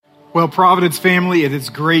Well, Providence family, it is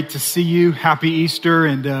great to see you. Happy Easter,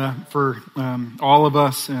 and for all of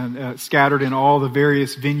us scattered in all the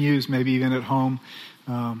various venues, maybe even at home,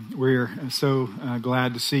 we're so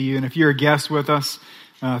glad to see you. And if you're a guest with us,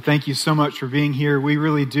 thank you so much for being here. We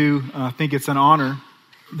really do think it's an honor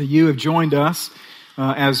that you have joined us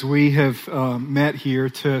as we have met here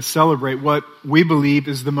to celebrate what we believe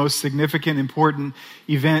is the most significant, important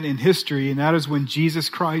event in history, and that is when Jesus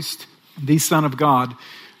Christ, the Son of God,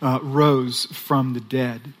 rose from the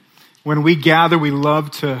dead. When we gather, we love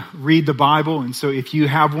to read the Bible, and so if you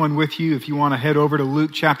have one with you, if you want to head over to Luke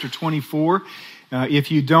chapter 24, if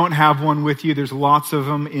you don't have one with you, there's lots of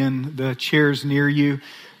them in the chairs near you,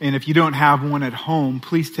 and if you don't have one at home,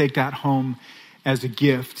 please take that home as a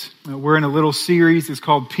gift. We're in a little series, it's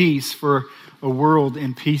called Peace for a World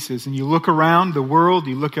in Pieces, and you look around the world,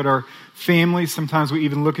 you look at our families, sometimes we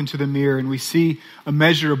even look into the mirror and we see a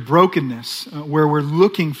measure of brokenness where we're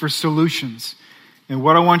looking for solutions. And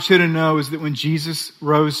what I want you to know is that when Jesus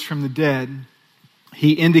rose from the dead,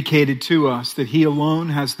 he indicated to us that he alone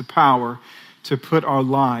has the power to put our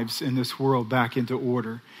lives in this world back into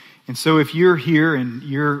order. And so if you're here and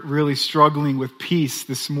you're really struggling with peace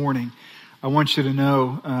this morning, I want you to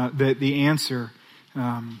know that the answer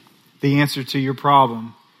to your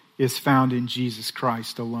problem is found in Jesus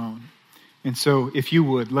Christ alone. And so if you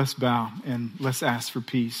would, let's bow and let's ask for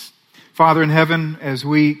peace. Father in heaven, as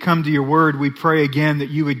we come to your word, we pray again that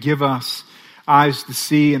you would give us eyes to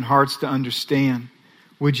see and hearts to understand.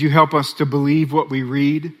 Would you help us to believe what we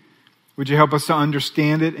read? Would you help us to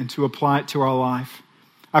understand it and to apply it to our life?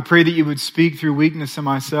 I pray that you would speak through weakness in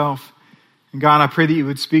myself. And God, I pray that you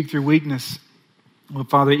would speak through weakness, well,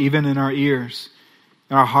 Father, even in our ears,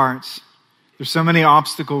 in our hearts. There's so many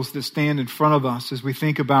obstacles that stand in front of us as we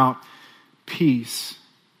think about peace.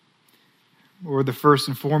 Or the first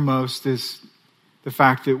and foremost is the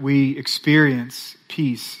fact that we experience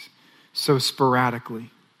peace so sporadically.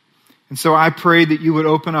 And so I pray that you would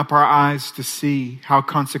open up our eyes to see how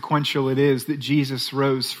consequential it is that Jesus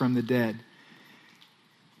rose from the dead.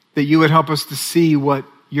 That you would help us to see what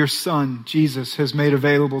your Son, Jesus, has made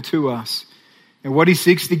available to us and what he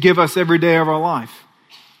seeks to give us every day of our life.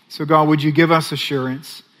 So God, would you give us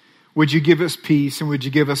assurance? Would you give us peace? And would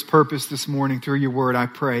you give us purpose this morning through your word, I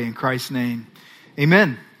pray, in Christ's name.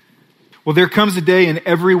 Amen. Well, there comes a day in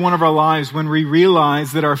every one of our lives when we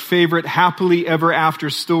realize that our favorite happily ever after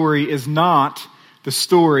story is not the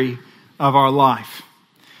story of our life.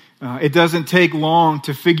 It doesn't take long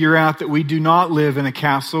to figure out that we do not live in a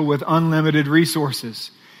castle with unlimited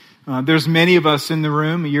resources. There's many of us in the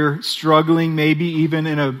room. You're struggling maybe even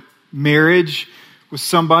in a marriage with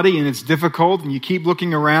somebody and it's difficult and you keep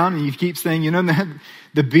looking around and you keep saying,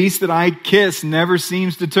 the beast that I kiss never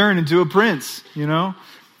seems to turn into a prince, And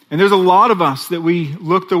there's a lot of us that we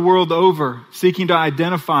look the world over seeking to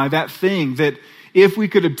identify that thing that if we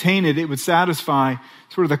could obtain it, it would satisfy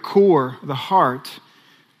sort of the core, the heart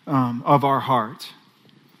of our heart.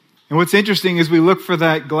 And what's interesting is we look for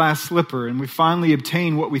that glass slipper and we finally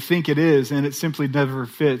obtain what we think it is and it simply never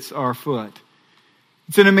fits our foot.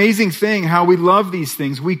 It's an amazing thing how we love these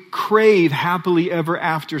things. We crave happily ever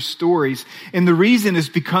after stories. And the reason is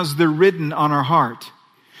because they're written on our heart.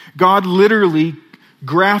 God literally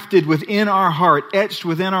grafted within our heart, etched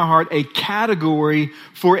within our heart, a category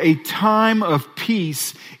for a time of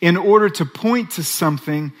peace in order to point to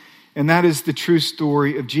something, and that is the true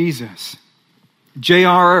story of Jesus.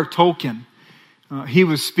 J.R.R. Tolkien, he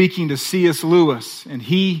was speaking to C.S. Lewis, and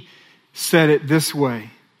he said it this way.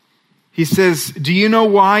 He says, do you know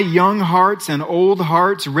why young hearts and old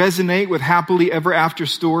hearts resonate with happily ever after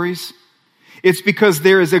stories? It's because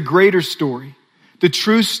there is a greater story, the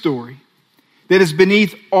true story, that is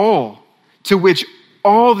beneath all, to which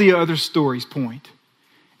all the other stories point.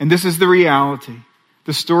 And this is the reality.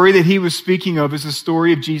 The story that he was speaking of is the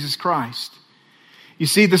story of Jesus Christ. You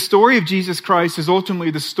see, the story of Jesus Christ is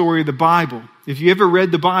ultimately the story of the Bible. If you ever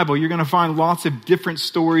read the Bible, you're going to find lots of different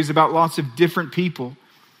stories about lots of different people.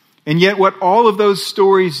 And yet what all of those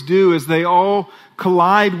stories do is they all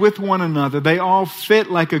collide with one another. They all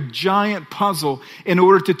fit like a giant puzzle in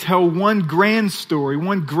order to tell one grand story,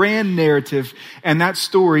 one grand narrative. And that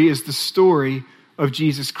story is the story of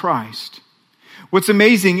Jesus Christ. What's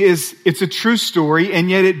amazing is it's a true story, and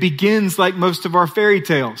yet it begins like most of our fairy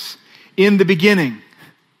tales, in the beginning.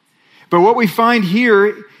 But what we find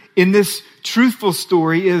here in this truthful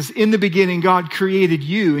story is in the beginning, God created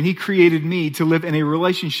you and he created me to live in a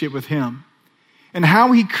relationship with him. And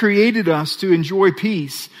how he created us to enjoy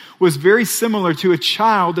peace was very similar to a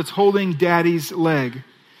child that's holding daddy's leg.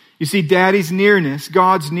 You see, daddy's nearness,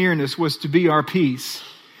 God's nearness, was to be our peace.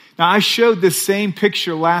 Now, I showed this same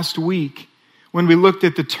picture last week when we looked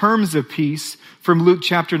at the terms of peace from Luke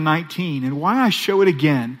chapter 19. And why I show it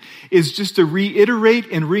again is just to reiterate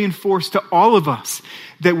and reinforce to all of us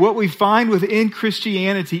that what we find within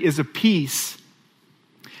Christianity is a peace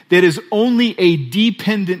that is only a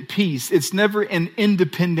dependent peace. It's never an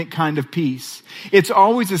independent kind of peace. It's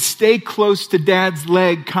always a stay close to dad's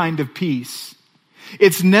leg kind of peace.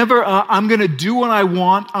 It's never I'm going to do what I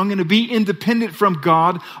want. I'm going to be independent from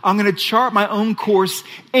God. I'm going to chart my own course,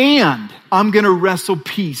 and I'm going to wrestle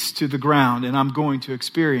peace to the ground, and I'm going to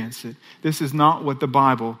experience it. This is not what the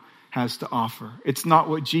Bible has to offer. It's not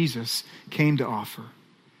what Jesus came to offer.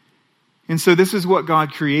 And so this is what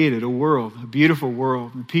God created, a world, a beautiful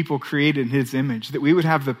world, and people created in his image, that we would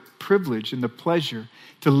have the privilege and the pleasure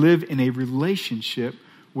to live in a relationship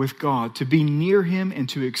with God, to be near him and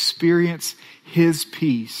to experience his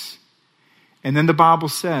peace. And then the Bible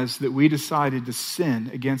says that we decided to sin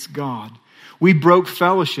against God. We broke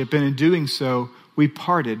fellowship, and in doing so, we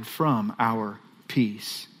parted from our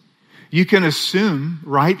peace. You can assume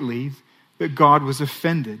rightly that God was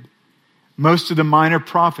offended. Most of the minor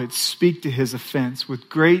prophets speak to his offense with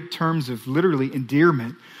great terms of literally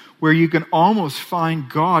endearment, where you can almost find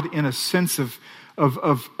God in a sense of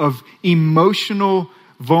emotional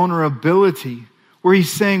vulnerability, where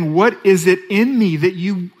he's saying, what is it in me that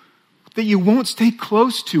you won't stay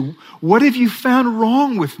close to? What have you found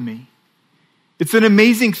wrong with me? It's an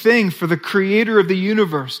amazing thing for the creator of the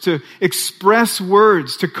universe to express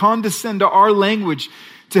words, to condescend to our language,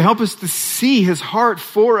 to help us to see his heart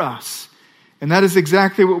for us. And that is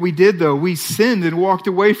exactly what we did, though. We sinned and walked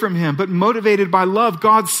away from him. But motivated by love,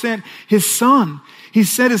 God sent his son. He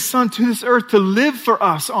sent his son to this earth to live for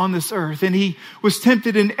us on this earth. And he was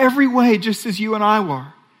tempted in every way, just as you and I were.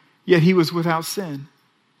 Yet he was without sin.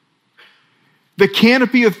 The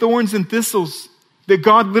canopy of thorns and thistles that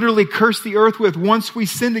God literally cursed the earth with once we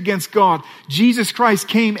sinned against God, Jesus Christ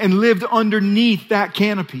came and lived underneath that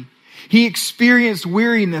canopy. He experienced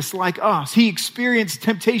weariness like us. He experienced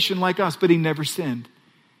temptation like us, but he never sinned.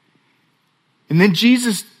 And then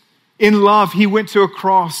Jesus, in love, he went to a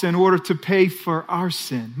cross in order to pay for our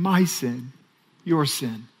sin, my sin, your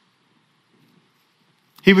sin.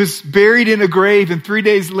 He was buried in a grave, and 3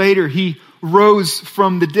 days later, he rose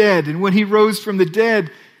from the dead. And when he rose from the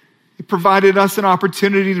dead, he provided us an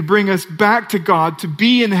opportunity to bring us back to God, to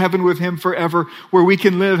be in heaven with him forever, where we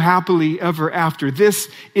can live happily ever after. This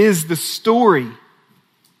is the story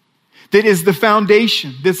that is the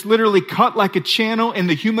foundation that's literally cut like a channel in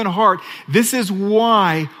the human heart. This is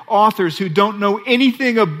why authors who don't know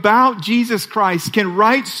anything about Jesus Christ can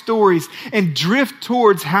write stories and drift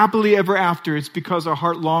towards happily ever after. It's because our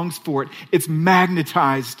heart longs for it. It's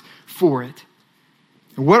magnetized for it.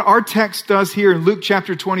 And what our text does here in Luke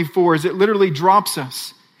chapter 24 is it literally drops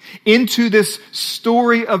us into this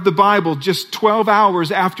story of the Bible just 12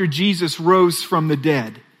 hours after Jesus rose from the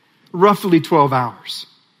dead. Roughly 12 hours.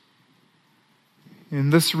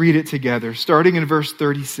 And let's read it together, starting in verse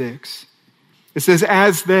 36. It says,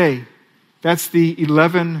 as they, that's the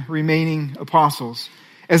 11 remaining apostles,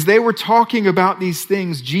 as they were talking about these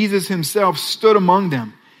things, Jesus himself stood among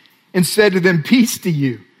them and said to them, peace to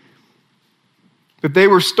you. But they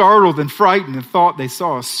were startled and frightened and thought they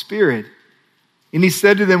saw a spirit. And he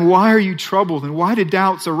said to them, why are you troubled? And why do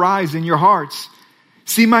doubts arise in your hearts?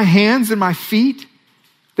 See my hands and my feet,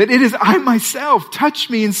 that it is I myself.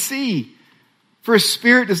 Touch me and see. For a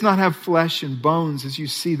spirit does not have flesh and bones, as you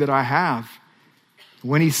see that I have.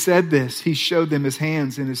 When he said this, he showed them his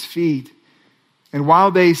hands and his feet. And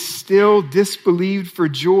while they still disbelieved for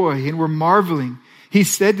joy and were marveling, he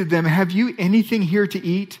said to them, have you anything here to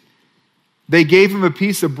eat? They gave him a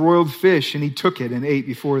piece of broiled fish, and he took it and ate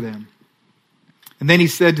before them. And then he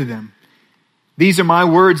said to them, these are my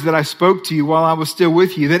words that I spoke to you while I was still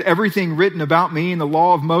with you, that everything written about me in the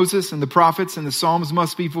law of Moses and the prophets and the Psalms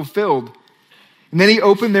must be fulfilled. And then he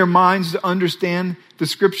opened their minds to understand the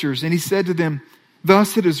scriptures. And he said to them,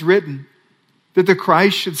 thus it is written, that the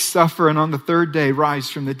Christ should suffer and on the third day rise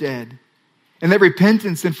from the dead. And that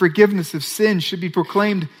repentance and forgiveness of sins should be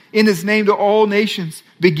proclaimed in his name to all nations,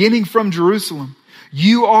 beginning from Jerusalem.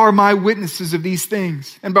 You are my witnesses of these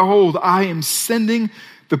things. And behold, I am sending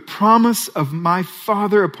the promise of my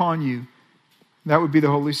Father upon you. That would be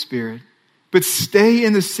the Holy Spirit. But stay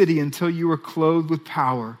in the city until you are clothed with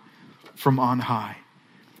power from on high.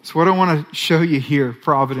 So what I want to show you here,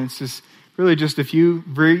 Providence, is really just a few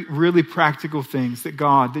really practical things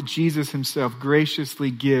that Jesus himself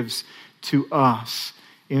graciously gives to us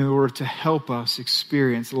in order to help us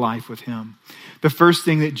experience life with him. The first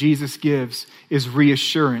thing that Jesus gives is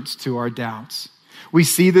reassurance to our doubts. We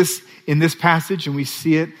see this in this passage and we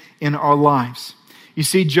see it in our lives. You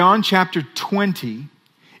see, John chapter 20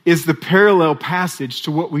 is the parallel passage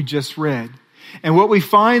to what we just read. And what we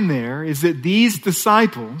find there is that these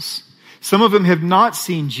disciples, some of them have not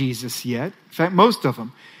seen Jesus yet. In fact, most of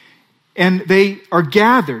them. And they are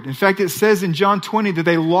gathered. In fact, it says in John 20 that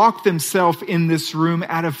they locked themselves in this room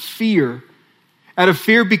out of fear. Out of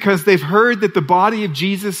fear because they've heard that the body of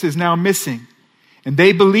Jesus is now missing. And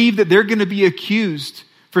they believe that they're going to be accused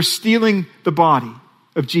for stealing the body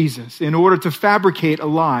of Jesus in order to fabricate a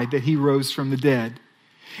lie that he rose from the dead.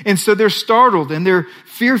 And so they're startled and they're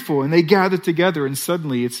fearful and they gather together, and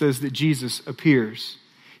suddenly it says that Jesus appears.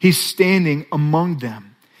 He's standing among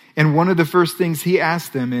them. And one of the first things he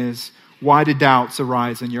asked them is, why did doubts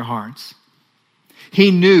arise in your hearts?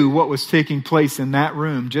 He knew what was taking place in that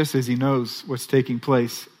room just as he knows what's taking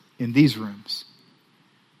place in these rooms.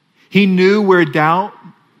 He knew where doubt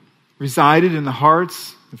resided in the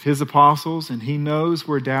hearts of his apostles, and he knows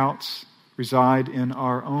where doubts reside in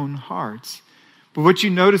our own hearts. But what you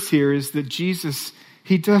notice here is that Jesus,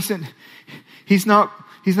 he's not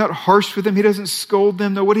harsh with them. He doesn't scold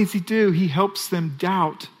them. No, what does he do? He helps them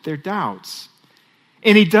doubt their doubts.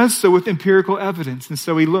 And he does so with empirical evidence. And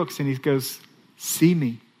so he looks and he goes, see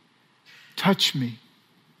me, touch me,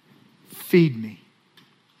 feed me.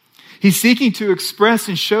 He's seeking to express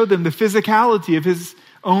and show them the physicality of his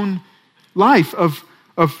own life, of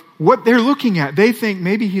what they're looking at. They think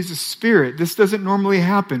maybe he's a spirit. This doesn't normally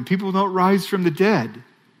happen. People don't rise from the dead.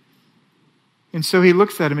 And so he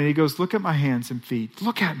looks at him and he goes, look at my hands and feet.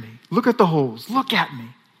 Look at me. Look at the holes. Look at me.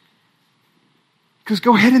 He goes,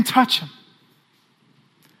 go ahead and touch them.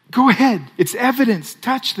 Go ahead. It's evidence.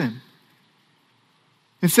 Touch them.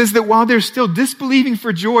 It says that while they're still disbelieving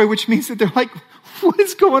for joy, which means that they're like, what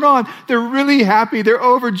is going on? They're really happy. They're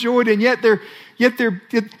overjoyed. And yet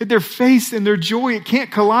their face and their joy, it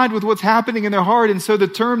can't collide with what's happening in their heart. And so the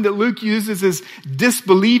term that Luke uses is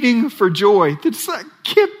disbelieving for joy. They're just like, I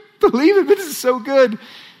can't believe it. This is so good.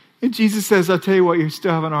 And Jesus says, I'll tell you what, you're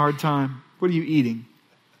still having a hard time. What are you eating?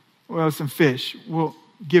 Well, some fish. Well,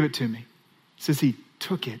 give it to me. It says he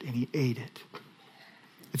took it and he ate it.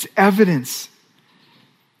 It's evidence.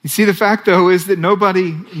 You see, the fact, though, is that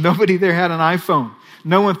nobody there had an iPhone.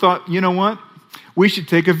 No one thought, you know what? We should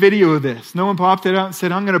take a video of this. No one popped it out and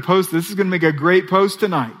said, I'm going to post this. This is going to make a great post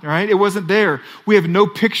tonight. Right? It wasn't there. We have no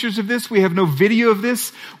pictures of this. We have no video of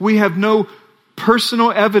this. We have no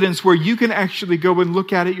personal evidence where you can actually go and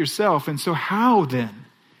look at it yourself. And so how then?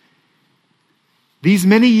 These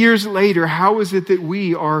many years later, how is it that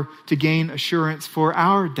we are to gain assurance for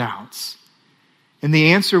our doubts? And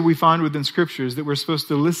the answer we find within Scripture is that we're supposed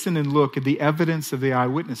to listen and look at the evidence of the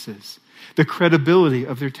eyewitnesses, the credibility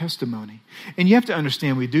of their testimony. And you have to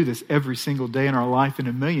understand we do this every single day in our life in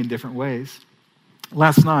a million different ways.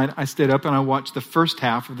 Last night, I stayed up and I watched the first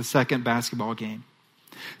half of the second basketball game.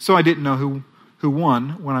 So I didn't know who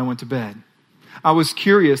won when I went to bed. I was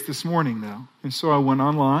curious this morning, though. And so I went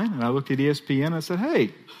online and I looked at ESPN and I said,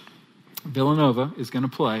 hey, Villanova is going to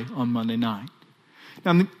play on Monday night.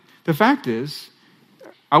 Now, the fact is,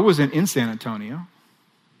 I wasn't in San Antonio.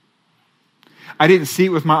 I didn't see it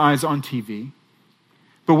with my eyes on TV.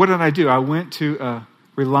 But what did I do? I went to a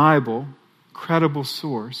reliable, credible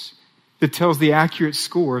source that tells the accurate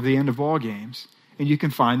score of the end of all games, and you can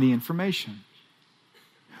find the information.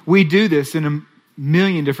 We do this in a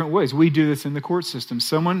million different ways. We do this in the court system.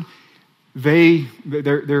 Someone, they're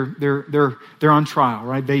on trial,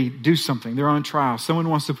 right? They do something. They're on trial. Someone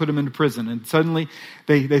wants to put them into prison, and suddenly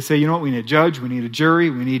they say, you know what? We need a judge. We need a jury.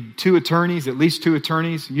 We need two attorneys, at least two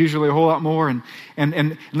attorneys, usually a whole lot more,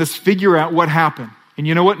 and let's figure out what happened. And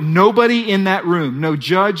you know what? Nobody in that room, no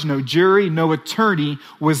judge, no jury, no attorney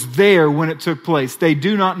was there when it took place. They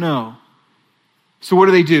do not know. So what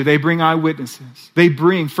do? They bring eyewitnesses. They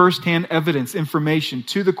bring firsthand evidence, information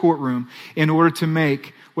to the courtroom in order to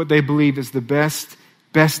make what they believe is the best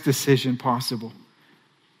decision possible.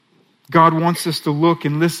 God wants us to look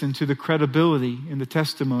and listen to the credibility and the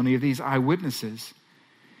testimony of these eyewitnesses.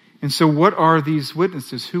 And so what are these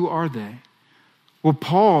witnesses? Who are they? Well,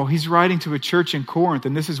 Paul, he's writing to a church in Corinth,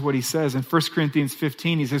 and this is what he says in 1 Corinthians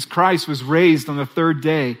 15. He says, Christ was raised on the third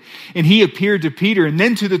day, and he appeared to Peter and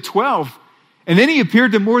then to the 12. And then he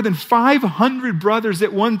appeared to more than 500 brothers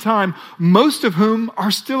at one time, most of whom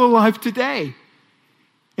are still alive today.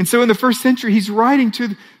 And so in the first century, he's writing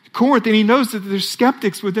to Corinth, and he knows that there's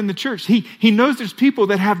skeptics within the church. He knows there's people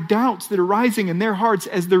that have doubts that are rising in their hearts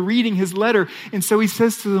as they're reading his letter. And so he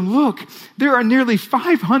says to them, look, there are nearly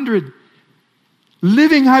 500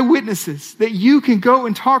 living eyewitnesses that you can go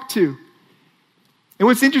and talk to. And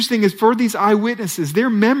what's interesting is for these eyewitnesses, their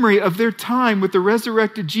memory of their time with the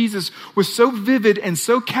resurrected Jesus was so vivid and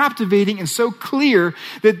so captivating and so clear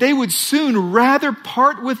that they would soon rather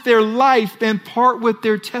part with their life than part with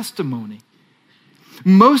their testimony.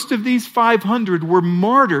 Most of these 500 were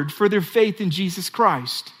martyred for their faith in Jesus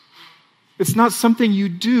Christ. It's not something you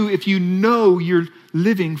do if you know you're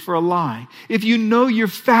living for a lie. If you know you're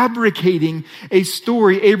fabricating a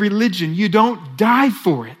story, a religion, you don't die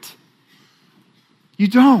for it. You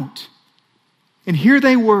don't. And here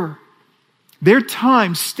they were. Their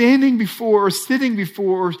time standing before or sitting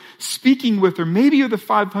before or speaking with, or maybe of the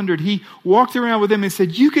 500, he walked around with them and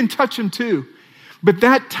said, you can touch them too. But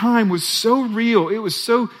that time was so real, it was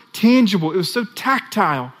so tangible, it was so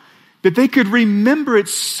tactile that they could remember it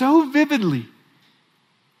so vividly.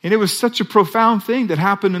 And it was such a profound thing that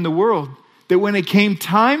happened in the world that when it came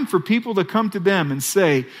time for people to come to them and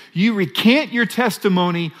say, you recant your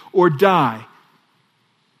testimony or die,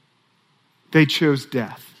 they chose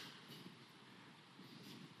death.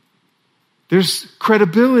 There's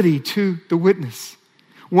credibility to the witness.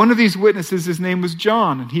 One of these witnesses, his name was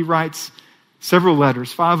John, and he writes several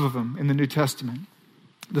letters, 5 of them in the New Testament.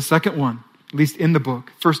 The second one, at least in the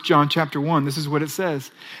book, 1 John chapter 1, this is what it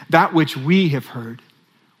says. That which we have heard,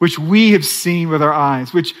 which we have seen with our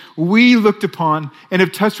eyes, which we looked upon and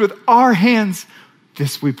have touched with our hands,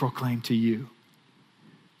 this we proclaim to you.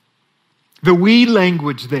 The we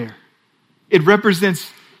language there, it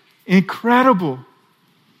represents incredible,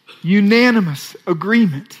 unanimous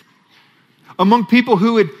agreement among people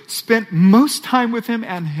who had spent most time with him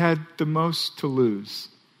and had the most to lose.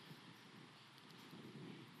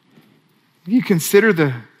 You consider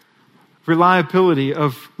the reliability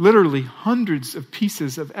of literally hundreds of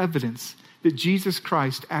pieces of evidence that Jesus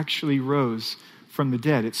Christ actually rose from the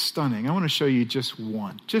dead. It's stunning. I want to show you just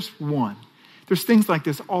one. Just one. There's things like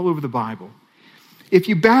this all over the Bible. If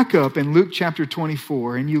you back up in Luke chapter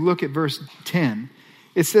 24 and you look at verse 10,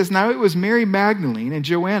 it says, now it was Mary Magdalene and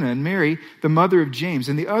Joanna and Mary, the mother of James,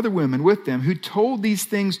 and the other women with them who told these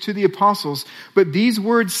things to the apostles, but these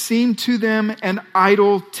words seemed to them an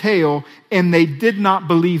idle tale, and they did not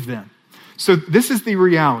believe them. So this is the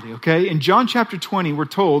reality, okay? In John chapter 20, we're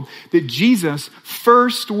told that Jesus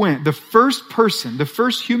first went, the first person, the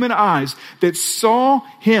first human eyes that saw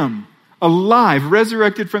him alive,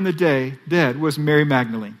 resurrected from the dead, was Mary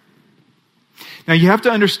Magdalene. Now you have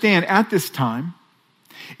to understand at this time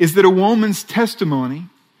is that a woman's testimony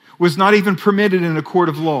was not even permitted in a court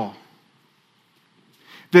of law.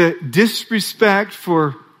 The disrespect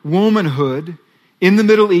for womanhood in the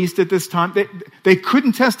Middle East at this time, they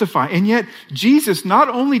couldn't testify. And yet Jesus, not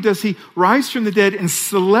only does he rise from the dead and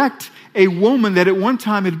select a woman that at one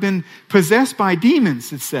time had been possessed by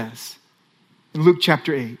demons, it says in Luke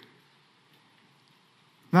chapter 8.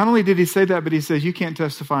 Not only did he say that, but he says, you can't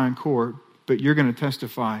testify in court, but you're going to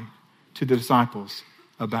testify to the disciples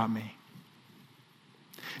about me.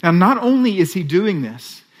 Now, not only is he doing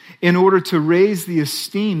this in order to raise the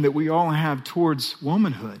esteem that we all have towards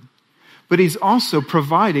womanhood, but he's also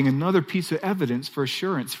providing another piece of evidence for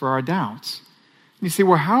assurance for our doubts. And you say,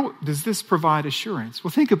 well, how does this provide assurance?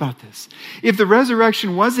 Well, think about this. If the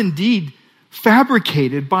resurrection was indeed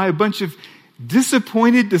fabricated by a bunch of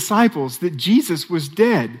disappointed disciples that Jesus was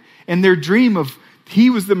dead and their dream of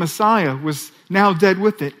he was the Messiah was now dead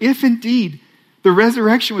with it, if indeed the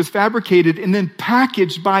resurrection was fabricated and then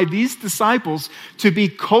packaged by these disciples to be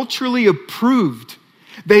culturally approved,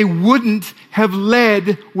 they wouldn't have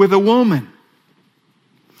led with a woman.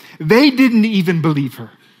 They didn't even believe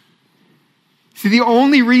her. See, the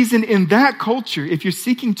only reason in that culture, if you're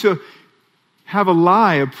seeking to have a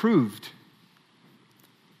lie approved,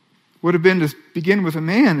 would have been to begin with a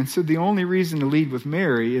man. And so the only reason to lead with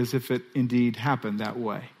Mary is if it indeed happened that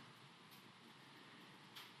way.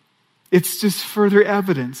 It's just further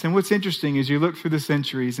evidence. And what's interesting is you look through the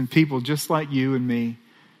centuries and people just like you and me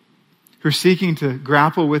who are seeking to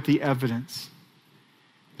grapple with the evidence.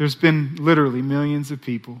 There's been literally millions of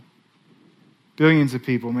people, billions of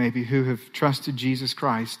people maybe, who have trusted Jesus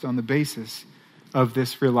Christ on the basis of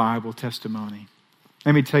this reliable testimony.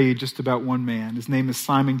 Let me tell you just about one man. His name is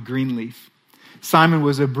Simon Greenleaf. Simon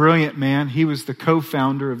was a brilliant man. He was the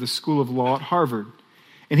co-founder of the School of Law at Harvard.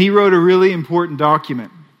 And he wrote a really important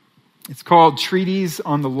document. It's called Treatise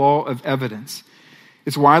on the Law of Evidence.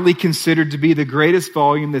 It's widely considered to be the greatest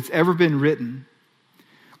volume that's ever been written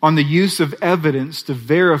on the use of evidence to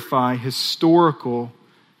verify historical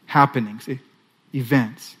happenings,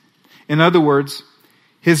 events. In other words,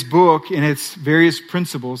 his book and its various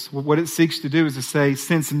principles, what it seeks to do is to say,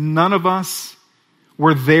 since none of us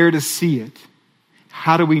were there to see it,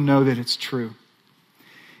 how do we know that it's true?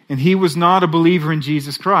 And he was not a believer in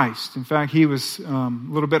Jesus Christ. In fact, he was a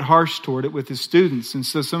little bit harsh toward it with his students. And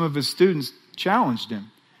so some of his students challenged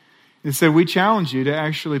him. They said, we challenge you to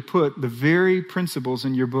actually put the very principles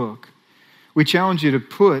in your book. We challenge you to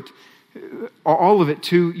put all of it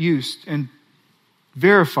to use and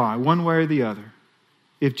verify one way or the other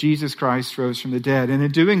if Jesus Christ rose from the dead. And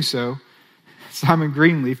in doing so, Simon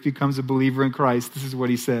Greenleaf becomes a believer in Christ. This is what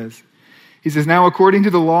he says. He says, now according to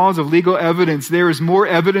the laws of legal evidence, there is more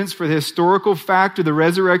evidence for the historical fact of the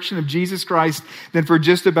resurrection of Jesus Christ than for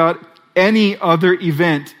just about any other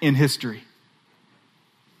event in history.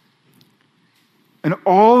 And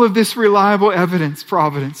all of this reliable evidence,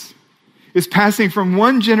 Providence, is passing from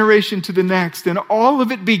one generation to the next. And all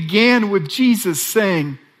of it began with Jesus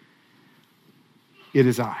saying, it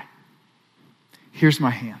is I. Here's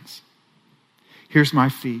my hands. Here's my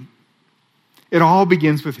feet. It all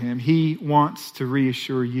begins with him. He wants to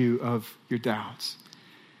reassure you of your doubts.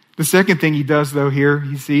 The second thing he does, though, here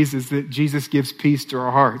he sees is that Jesus gives peace to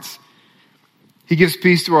our hearts. He gives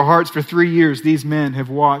peace to our hearts. For 3 years, these men have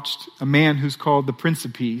watched a man who's called the Prince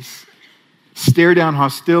of Peace stare down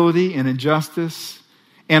hostility and injustice,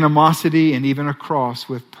 animosity, and even a cross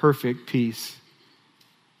with perfect peace.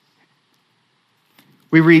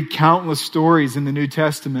 We read countless stories in the New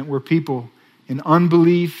Testament where people, in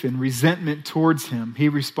unbelief and resentment towards him, he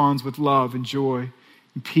responds with love and joy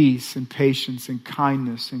and peace and patience and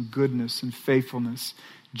kindness and goodness and faithfulness,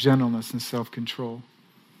 gentleness and self-control.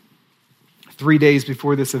 3 days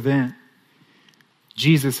before this event,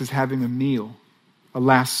 Jesus is having a meal, a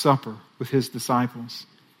Last Supper with his disciples.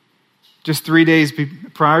 Just 3 days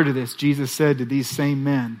prior to this, Jesus said to these same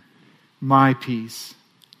men, my peace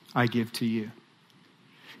I give to you.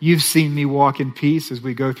 You've seen me walk in peace as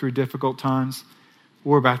we go through difficult times.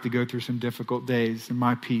 We're about to go through some difficult days, and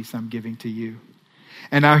my peace I'm giving to you.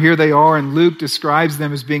 And now here they are, and Luke describes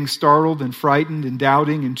them as being startled and frightened and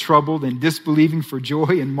doubting and troubled and disbelieving for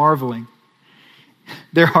joy and marveling.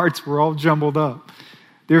 Their hearts were all jumbled up.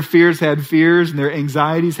 Their fears had fears, and their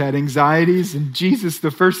anxieties had anxieties. And Jesus, the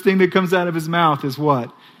first thing that comes out of his mouth is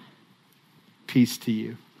what? Peace to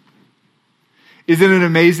you. Isn't it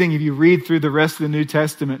amazing if you read through the rest of the New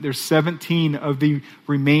Testament, there's 17 of the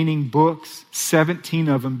remaining books. 17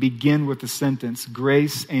 of them begin with the sentence,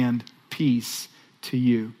 grace and peace to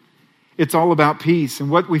you. It's all about peace. And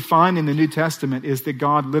what we find in the New Testament is that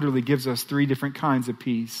God literally gives us 3 different kinds of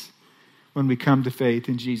peace when we come to faith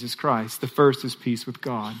in Jesus Christ. The first is peace with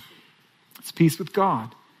God. It's peace with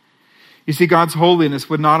God. You see, God's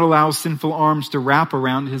holiness would not allow sinful arms to wrap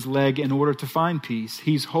around his leg in order to find peace.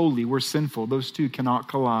 He's holy, we're sinful. Those two cannot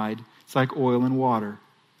collide. It's like oil and water.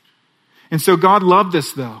 And so God loved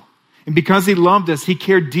us, though. And because he loved us, he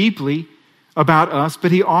cared deeply about us,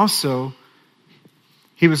 but he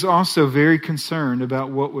was also very concerned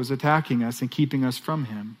about what was attacking us and keeping us from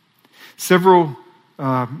him.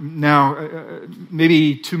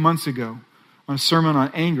 Maybe 2 months ago, on a sermon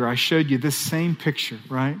on anger, I showed you this same picture,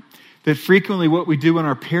 right? That frequently what we do in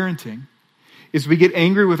our parenting is we get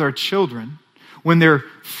angry with our children when they're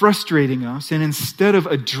frustrating us, and instead of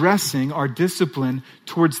addressing our discipline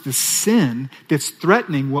towards the sin that's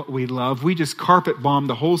threatening what we love, we just carpet bomb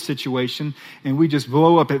the whole situation, and we just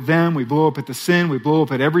blow up at them, we blow up at the sin, we blow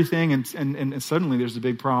up at everything, and suddenly there's a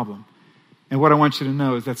big problem. And what I want you to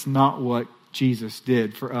know is that's not what Jesus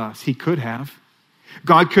did for us. He could have.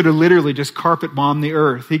 God could have literally just carpet bombed the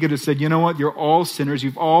earth. He could have said, you know what, you're all sinners,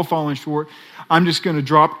 you've all fallen short. I'm just going to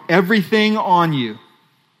drop everything on you.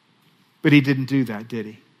 But he didn't do that, did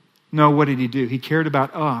he? No, what did he do? He cared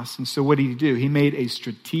about us. And so what did he do? He made a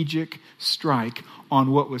strategic strike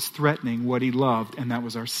on what was threatening what he loved, and that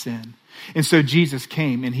was our sin. And so Jesus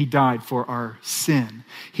came and he died for our sin.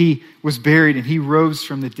 He was buried and he rose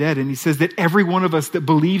from the dead. And he says that every one of us that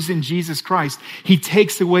believes in Jesus Christ, he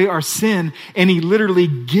takes away our sin and he literally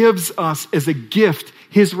gives us as a gift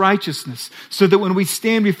his righteousness. So that when we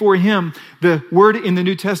stand before him, the word in the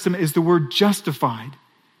New Testament is the word justified.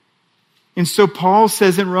 And so Paul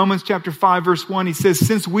says in Romans chapter 5, verse 1, he says,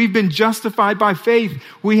 since we've been justified by faith,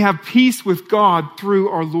 we have peace with God through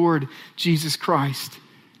our Lord Jesus Christ.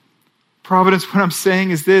 Providence, what I'm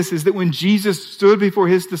saying is this, is that when Jesus stood before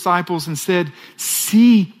his disciples and said,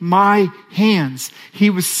 see my hands, he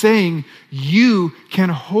was saying, you can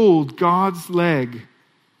hold God's leg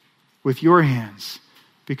with your hands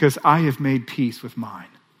because I have made peace with mine.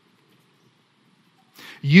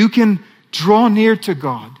 You can draw near to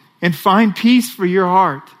God and find peace for your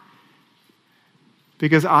heart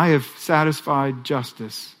because I have satisfied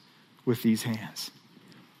justice with these hands.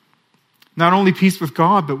 Not only peace with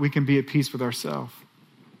God, but we can be at peace with ourselves.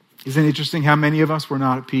 Isn't it interesting how many of us were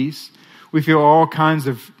not at peace? We feel all kinds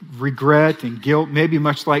of regret and guilt, maybe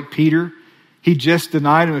much like Peter. He just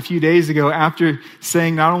denied him a few days ago after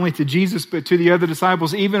saying not only to Jesus, but to the other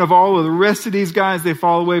disciples, even of all of the rest of these guys, they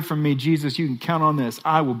fall away from me. Jesus, you can count on this.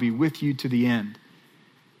 I will be with you to the end.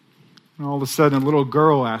 And all of a sudden, a little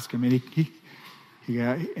girl asks him, and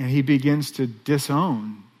he begins to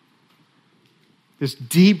disown this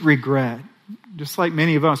deep regret. Just like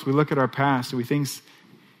many of us, we look at our past and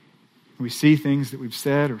we see things that we've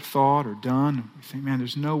said or thought or done, and we think, man,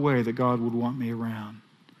 there's no way that God would want me around.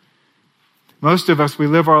 Most of us, we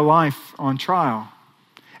live our life on trial,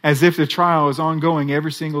 as if the trial is ongoing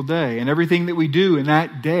every single day. And everything that we do in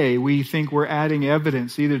that day, we think we're adding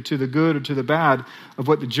evidence either to the good or to the bad of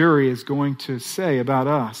what the jury is going to say about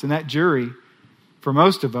us. And that jury, for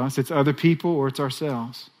most of us, it's other people or it's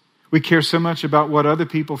ourselves. We care so much about what other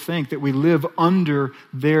people think that we live under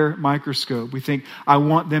their microscope. We think, I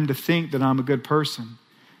want them to think that I'm a good person.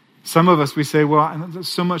 Some of us, we say, well,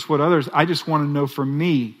 so much what others, I just want to know for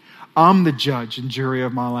me. I'm the judge and jury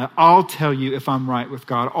of my life. I'll tell you if I'm right with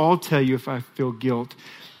God. I'll tell you if I feel guilt.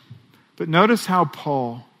 But notice how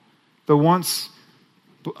Paul, the once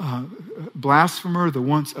blasphemer, the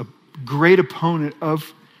once a great opponent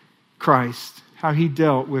of Christ, how he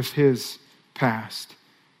dealt with his past.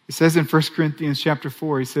 It says in 1 Corinthians chapter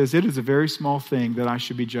 4, he says, it is a very small thing that I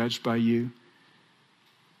should be judged by you.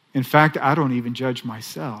 In fact, I don't even judge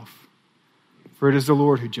myself, for it is the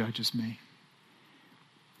Lord who judges me.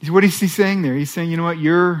 What is he saying there? He's saying, you know what,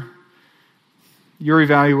 your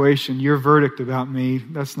evaluation, your verdict about me,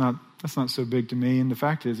 that's not so big to me. And the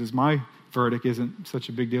fact is my verdict isn't such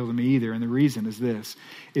a big deal to me either. And the reason is this,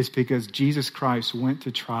 is because Jesus Christ went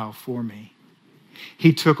to trial for me.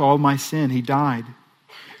 He took all my sin. He died.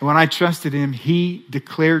 And when I trusted him, he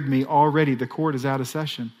declared me already, the court is out of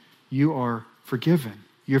session. You are forgiven.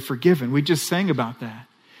 You're forgiven. We just sang about that.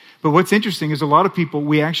 But what's interesting is a lot of people,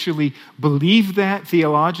 we actually believe that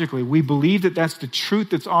theologically. We believe that that's the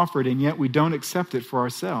truth that's offered, and yet we don't accept it for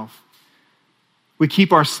ourselves. We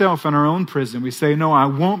keep ourselves in our own prison. We say, no, I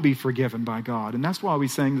won't be forgiven by God. And that's why we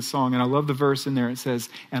sang the song. And I love the verse in there. It says,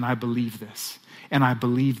 and I believe this. And I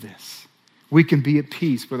believe this. We can be at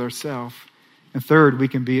peace with ourselves. And third, we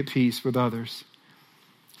can be at peace with others.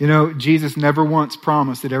 You know, Jesus never once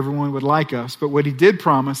promised that everyone would like us, but what he did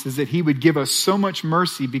promise is that he would give us so much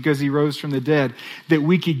mercy because he rose from the dead that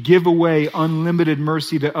we could give away unlimited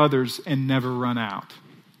mercy to others and never run out.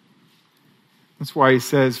 That's why he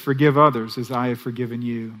says, forgive others as I have forgiven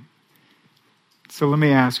you. So let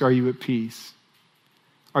me ask, are you at peace?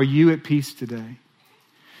 Are you at peace today?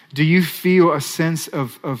 Do you feel a sense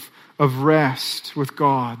of rest with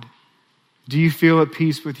God? Do you feel at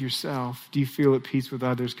peace with yourself? Do you feel at peace with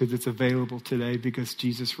others because it's available today because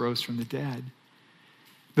Jesus rose from the dead?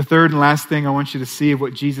 The third and last thing I want you to see of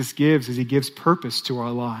what Jesus gives is he gives purpose to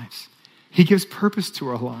our lives. He gives purpose to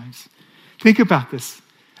our lives. Think about this.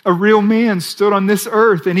 A real man stood on this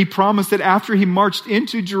earth and he promised that after he marched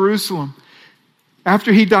into Jerusalem,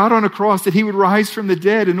 after he died on a cross, that he would rise from the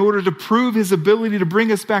dead in order to prove his ability to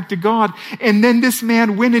bring us back to God. And then this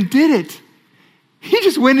man went and did it. He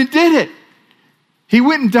just went and did it. He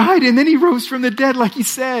went and died, and then he rose from the dead like he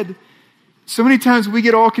said. So many times we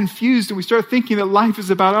get all confused and we start thinking that life is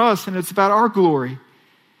about us and it's about our glory.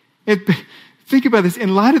 Think about this.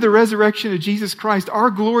 In light of the resurrection of Jesus Christ, our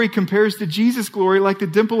glory compares to Jesus' glory like the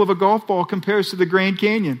dimple of a golf ball compares to the Grand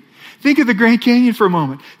Canyon. Think of the Grand Canyon for a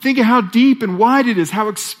moment. Think of how deep and wide it is, how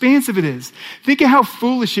expansive it is. Think of how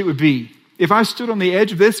foolish it would be if I stood on the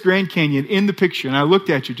edge of this Grand Canyon in the picture and I looked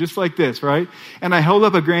at you just like this, right? And I held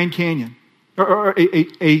up a Grand Canyon. Or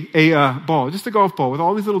a ball, just a golf ball with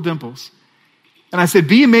all these little dimples. And I said,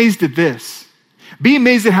 be amazed at this. Be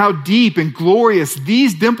amazed at how deep and glorious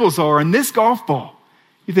these dimples are in this golf ball.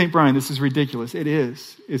 You think, Brian, this is ridiculous. It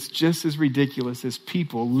is. It's just as ridiculous as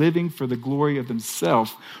people living for the glory of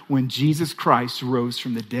themselves when Jesus Christ rose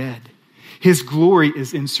from the dead. His glory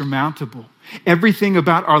is insurmountable. Everything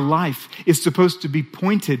about our life is supposed to be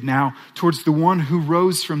pointed now towards the one who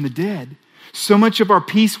rose from the dead. So much of our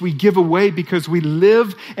peace we give away because we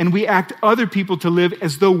live and we act other people to live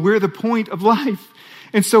as though we're the point of life.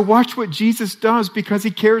 And so watch what Jesus does because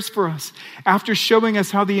he cares for us. After showing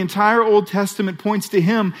us how the entire Old Testament points to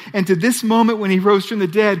him and to this moment when he rose from the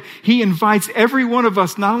dead, he invites every one of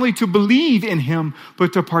us not only to believe in him,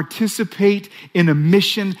 but to participate in a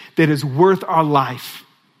mission that is worth our life.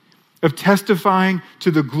 Of testifying to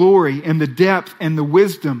the glory and the depth and the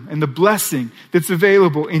wisdom and the blessing that's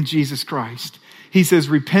available in Jesus Christ. He says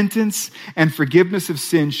repentance and forgiveness of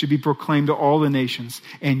sins should be proclaimed to all the nations.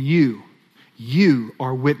 And you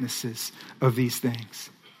are witnesses of these things.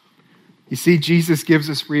 You see, Jesus gives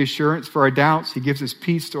us reassurance for our doubts. He gives us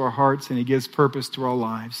peace to our hearts, and he gives purpose to our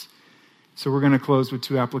lives. So we're going to close with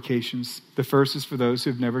two applications. The first is for those who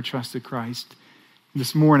have never trusted Christ.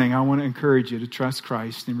 This morning, I want to encourage you to trust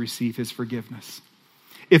Christ and receive his forgiveness.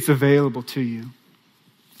 It's available to you.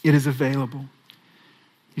 It is available.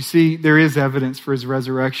 You see, there is evidence for his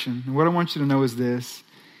resurrection. And what I want you to know is this.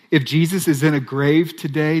 If Jesus is in a grave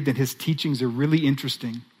today, then his teachings are really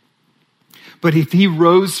interesting. But if he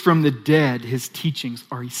rose from the dead, his teachings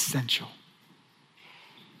are essential.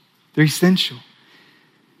 They're essential.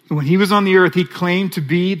 And when he was on the earth, he claimed to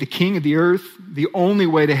be the king of the earth, the only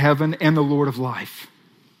way to heaven, and the Lord of life.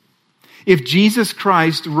 If Jesus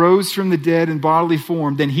Christ rose from the dead in bodily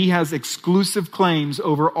form, then he has exclusive claims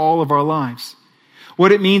over all of our lives.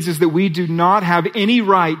 What it means is that we do not have any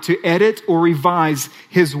right to edit or revise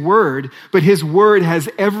his word, but his word has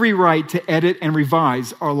every right to edit and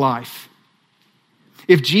revise our life.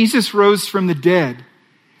 If Jesus rose from the dead,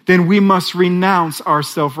 then we must renounce our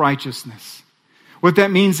self-righteousness. What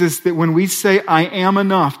that means is that when we say, I am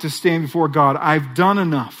enough to stand before God, I've done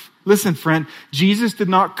enough. Listen, friend, Jesus did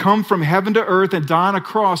not come from heaven to earth and die on a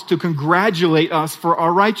cross to congratulate us for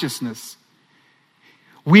our righteousness.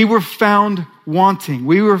 We were found wanting.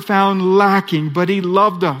 We were found lacking, but he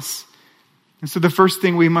loved us. And so the first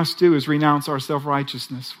thing we must do is renounce our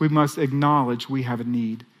self-righteousness. We must acknowledge we have a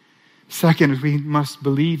need. Second is we must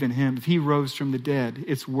believe in him. If he rose from the dead,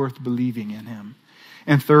 it's worth believing in him.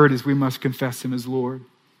 And third is we must confess him as Lord.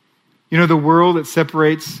 You know, the world, it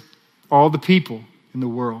separates all the people in the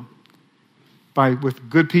world with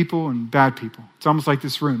good people and bad people. It's almost like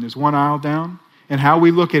this room. There's one aisle down, and how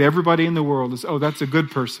we look at everybody in the world is, oh, that's a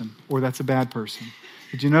good person or that's a bad person.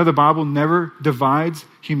 Did you know the Bible never divides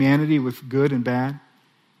humanity with good and bad?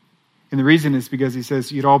 And the reason is because he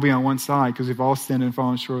says you'd all be on one side because we've all sinned and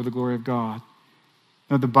fallen short of the glory of God.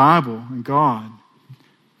 Now, the Bible and God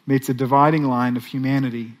makes a dividing line of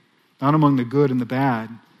humanity, not among the good and the bad,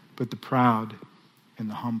 but the proud and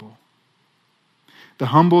the humble. The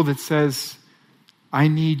humble that says, I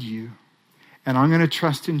need you, and I'm going to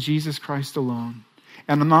trust in Jesus Christ alone,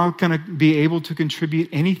 and I'm not going to be able to contribute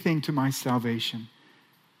anything to my salvation.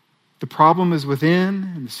 The problem is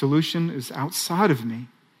within, and the solution is outside of me.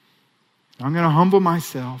 I'm going to humble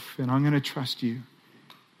myself, and I'm going to trust you.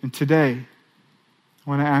 And today, I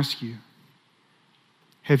want to ask you,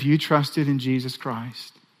 have you trusted in Jesus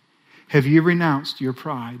Christ? Have you renounced your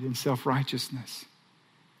pride and self-righteousness?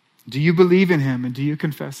 Do you believe in him, and do you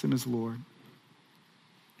confess him as Lord?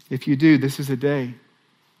 If you do, this is a day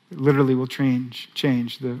that literally will change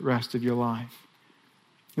the rest of your life.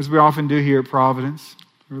 As we often do here at Providence,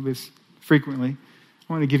 or at least frequently,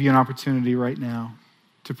 I want to give you an opportunity right now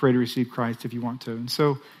to pray to receive Christ if you want to. And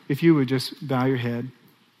so if you would just bow your head.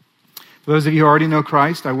 For those of you who already know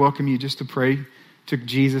Christ, I welcome you just to pray to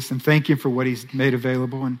Jesus and thank him for what he's made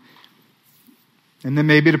available. And then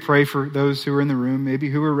maybe to pray for those who are in the room, maybe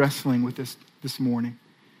who are wrestling with this morning.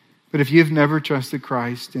 But if you've never trusted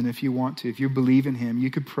Christ, and if you want to, if you believe in him,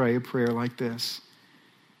 you could pray a prayer like this.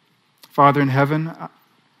 Father in heaven,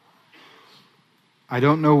 I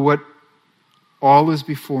don't know what all is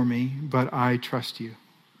before me, but I trust you.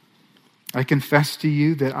 I confess to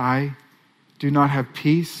you that I do not have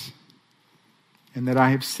peace and that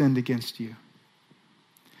I have sinned against you.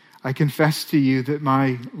 I confess to you that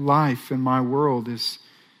my life and my world is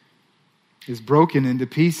broken into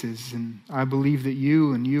pieces, and I believe that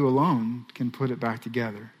you and you alone can put it back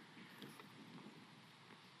together.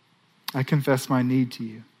 I confess my need to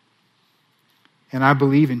you, and I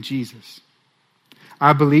believe in Jesus.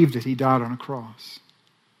 I believe that he died on a cross.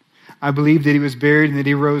 I believe that he was buried and that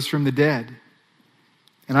he rose from the dead.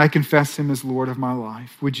 And I confess him as Lord of my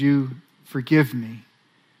life. Would you forgive me?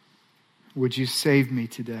 Would you save me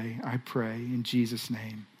today? I pray in Jesus'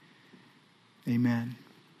 name. Amen.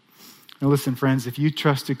 Now listen, friends, if you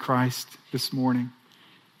trusted Christ this morning,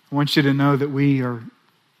 I want you to know that we are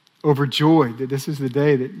overjoyed that this is the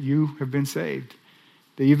day that you have been saved,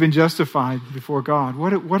 that you've been justified before God.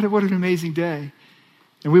 What an amazing day.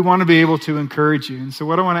 And we want to be able to encourage you. And so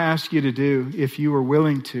what I want to ask you to do, if you are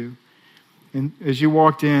willing to, and as you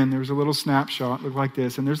walked in, there was a little snapshot, looked like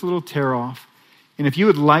this, and there's a little tear off. And if you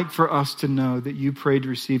would like for us to know that you prayed to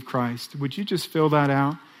receive Christ, would you just fill that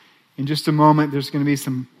out? In just a moment, there's going to be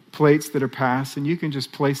some plates that are passed, and you can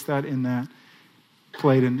just place that in that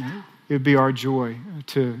plate, and it would be our joy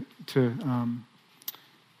to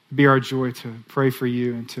pray for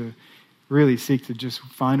you and to really seek to just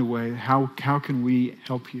find a way. How can we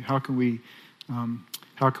help you? How can we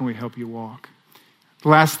help you walk? The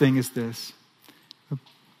last thing is this: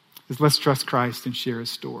 is let's trust Christ and share his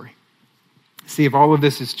story. See, if all of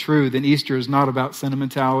this is true, then Easter is not about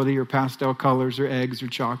sentimentality or pastel colors or eggs or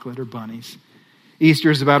chocolate or bunnies. Easter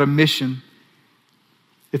is about a mission.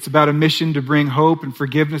 It's about a mission to bring hope and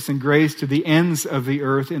forgiveness and grace to the ends of the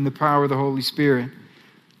earth in the power of the Holy Spirit.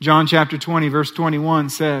 John chapter 20, verse 21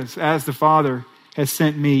 says, "As the Father has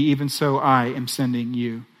sent me, even so I am sending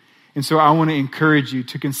you." And so I want to encourage you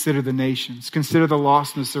to consider the nations, consider the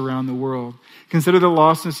lostness around the world, consider the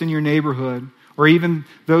lostness in your neighborhood, or even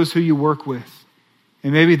those who you work with.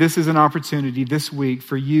 And maybe this is an opportunity this week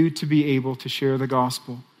for you to be able to share the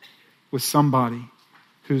gospel with somebody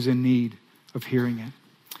who's in need of hearing it.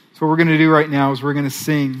 So what we're going to do right now is we're going to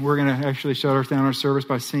sing. We're going to actually shut down our service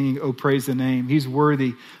by singing, "Oh, Praise the Name." He's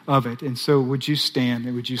worthy of it. And so would you stand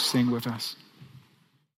and would you sing with us?